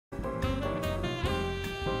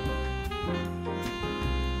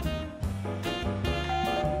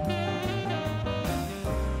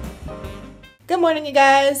Good morning, you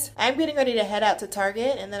guys. I'm getting ready to head out to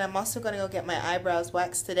Target, and then I'm also going to go get my eyebrows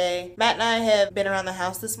waxed today. Matt and I have been around the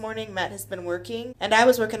house this morning. Matt has been working, and I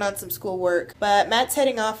was working on some schoolwork. But Matt's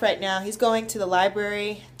heading off right now. He's going to the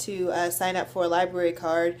library to sign up for a library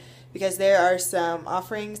card because there are some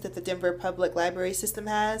offerings that the Denver Public Library System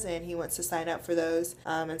has, and he wants to sign up for those.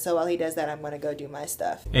 And so while he does that, I'm going to go do my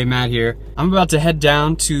stuff. Hey, Matt here. I'm about to head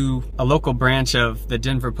down to a local branch of the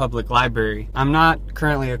Denver Public Library. I'm not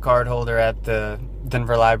currently a card holder at the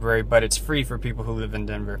Denver Library, but it's free for people who live in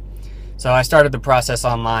Denver. So I started the process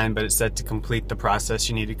online, but it said to complete the process,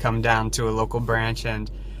 you need to come down to a local branch and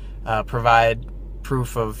provide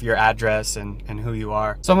proof of your address and who you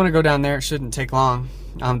are. So I'm gonna go down there. It shouldn't take long.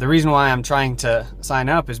 The reason why I'm trying to sign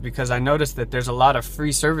up is because I noticed that there's a lot of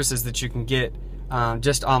free services that you can get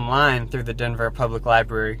just online through the Denver Public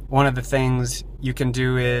Library. One of the things you can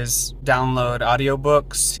do is download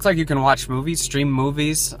audiobooks. It's like you can watch movies, stream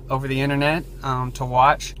movies over the internet to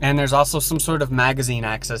watch. And there's also some sort of magazine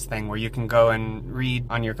access thing where you can go and read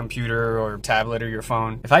on your computer or tablet or your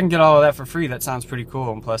phone. If I can get all of that for free, that sounds pretty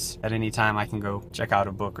cool. And plus, at any time, I can go check out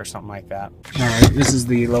a book or something like that. All right, this is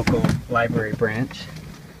the local library branch.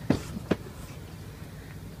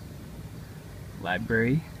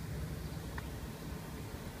 Library.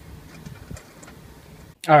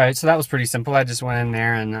 Alright, so that was pretty simple. I just went in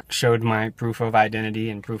there and showed my proof of identity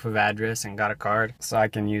and proof of address and got a card so I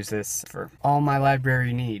can use this for all my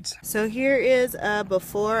library needs. So here is a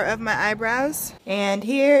before of my eyebrows, and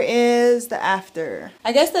here is the after.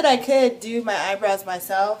 I guess that I could do my eyebrows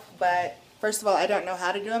myself, but first of all, I don't know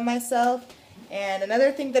how to do them myself. And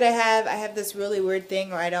another thing that I have this really weird thing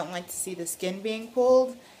where I don't like to see the skin being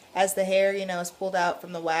pulled as the hair, you know, is pulled out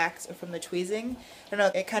from the wax or from the tweezing. I don't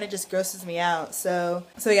know, it kind of just grosses me out. So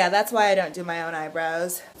yeah, that's why I don't do my own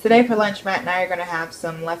eyebrows. Today for lunch, Matt and I are going to have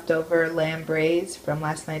some leftover lamb braised from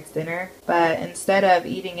last night's dinner. But instead of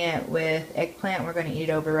eating it with eggplant, we're going to eat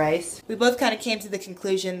it over rice. We both kind of came to the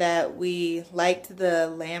conclusion that we liked the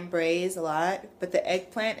lamb braised a lot, but the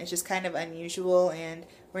eggplant is just kind of unusual, and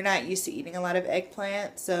we're not used to eating a lot of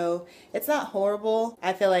eggplant, so it's not horrible.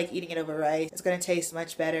 I feel like eating it over rice, it's going to taste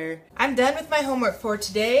much better. I'm done with my homework for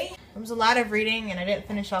today. There was a lot of reading and I didn't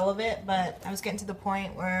finish all of it, but I was getting to the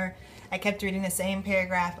point where I kept reading the same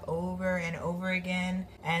paragraph over and over again.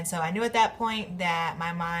 And so I knew at that point that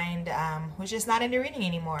my mind was just not into reading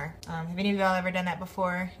anymore. Have any of y'all ever done that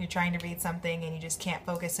before? You're trying to read something and you just can't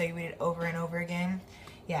focus, so you read it over and over again?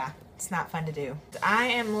 Yeah, it's not fun to do. I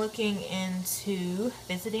am looking into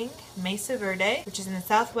visiting Mesa Verde, which is in the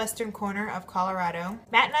southwestern corner of Colorado.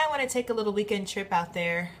 Matt and I want to take a little weekend trip out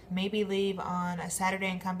there, maybe leave on a Saturday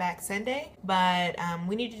and come back Sunday, but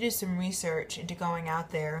we need to do some research into going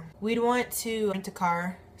out there. We'd want to rent a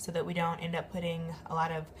car so that we don't end up putting a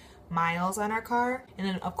lot of miles on our car, and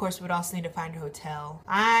then of course we would also need to find a hotel.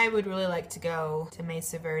 I would really like to go to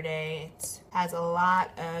Mesa Verde. It has a lot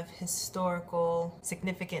of historical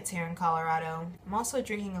significance here in Colorado. I'm also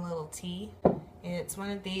drinking a little tea. It's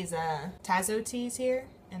one of these Tazo teas here,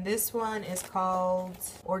 and this one is called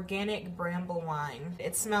Organic Bramble Wine.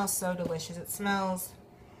 It smells so delicious. It smells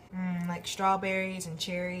like strawberries and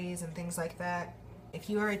cherries and things like that. If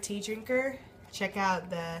you are a tea drinker, check out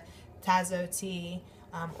the Tazo tea.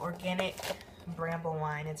 Organic Bramble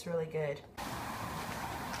Wine. It's really good.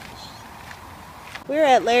 We're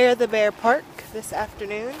at Lair the Bear Park this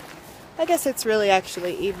afternoon. I guess it's really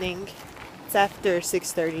actually evening. It's after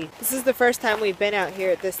 6:30. This is the first time we've been out here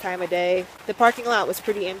at this time of day. The parking lot was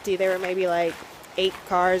pretty empty. There were maybe like 8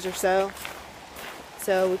 cars or so.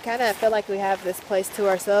 So we kind of feel like we have this place to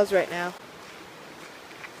ourselves right now.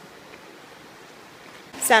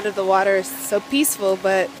 Sound of the water is so peaceful,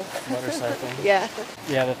 but Water cycling. yeah.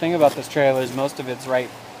 Yeah, the thing about this trail is most of it's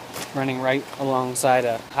running right alongside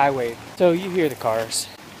a highway, so you hear the cars.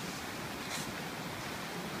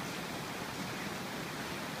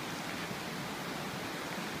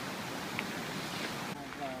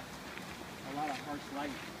 A lot of harsh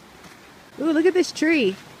light. Ooh, look at this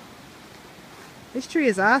tree. This tree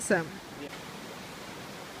is awesome.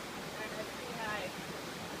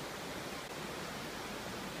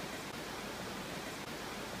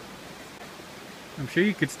 I'm sure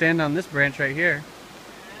you could stand on this branch right here.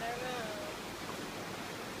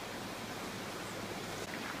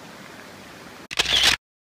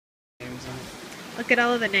 I don't know. Look at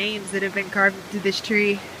all of the names that have been carved into this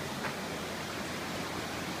tree.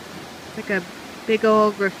 It's like a big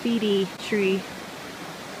old graffiti tree.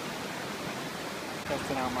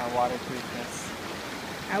 Testing out my waterproofness.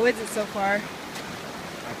 How is it so far?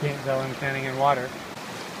 I can't tell I'm standing in water.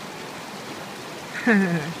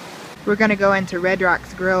 We're gonna go into Red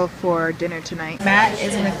Rock's Grill for dinner tonight. Matt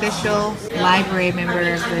is an official library member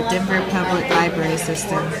of the Denver Public Library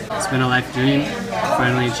System. It's been a life dream,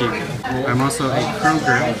 finally achieved it. I'm also a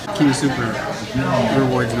Kroger King Super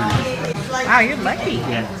rewards member. Wow, you're lucky.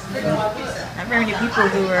 Yeah. I've very many people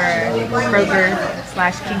who are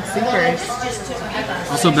Kroger/King Supers.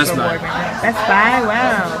 Also Best Buy. Best Buy,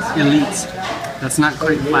 wow. Elite. That's not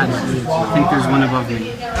quite platinum. I think there's one above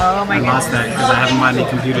me. Oh my I lost that because I haven't bought any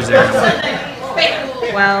computers there.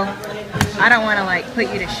 Well, I don't want to like put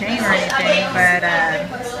you to shame or anything, but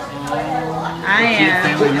I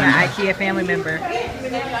am an IKEA family member.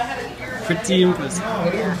 Pretty impressive.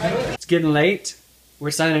 It's getting late. We're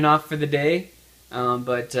signing off for the day,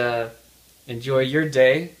 but enjoy your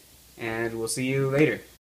day, and we'll see you later.